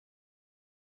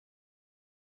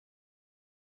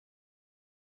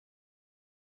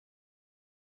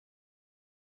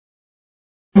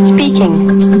Speaking.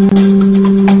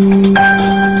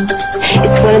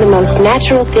 It's one of the most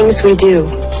natural things we do.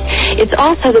 It's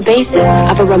also the basis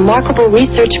of a remarkable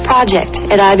research project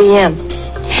at IBM.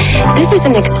 This is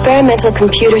an experimental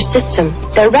computer system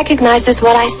that recognizes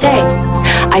what I say.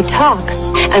 I talk,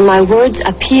 and my words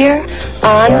appear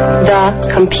on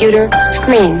the computer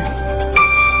screen.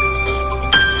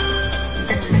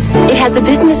 It has the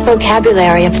business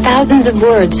vocabulary of thousands of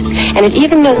words, and it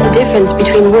even knows the difference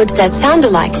between words that sound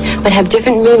alike but have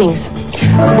different meanings.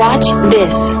 Watch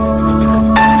this.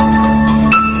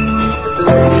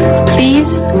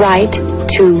 Please write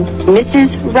to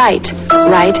Mrs. Wright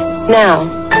right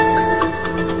now.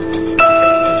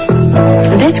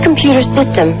 This computer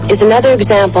system is another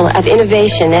example of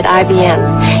innovation at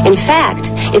IBM. In fact,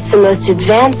 it's the most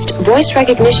advanced voice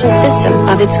recognition system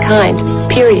of its kind,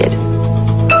 period.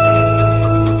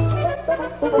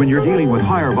 When you're dealing with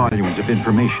higher volumes of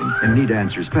information and need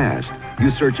answers fast, you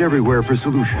search everywhere for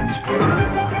solutions,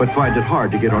 but find it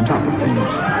hard to get on top of things.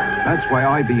 That's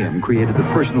why IBM created the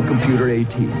personal computer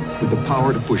AT, with the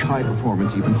power to push high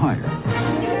performance even higher.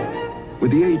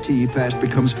 With the AT, fast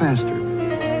becomes faster,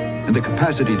 and the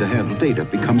capacity to handle data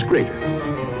becomes greater,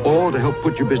 all to help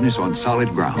put your business on solid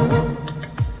ground.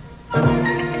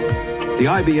 The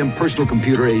IBM Personal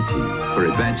Computer AT for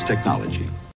advanced technology.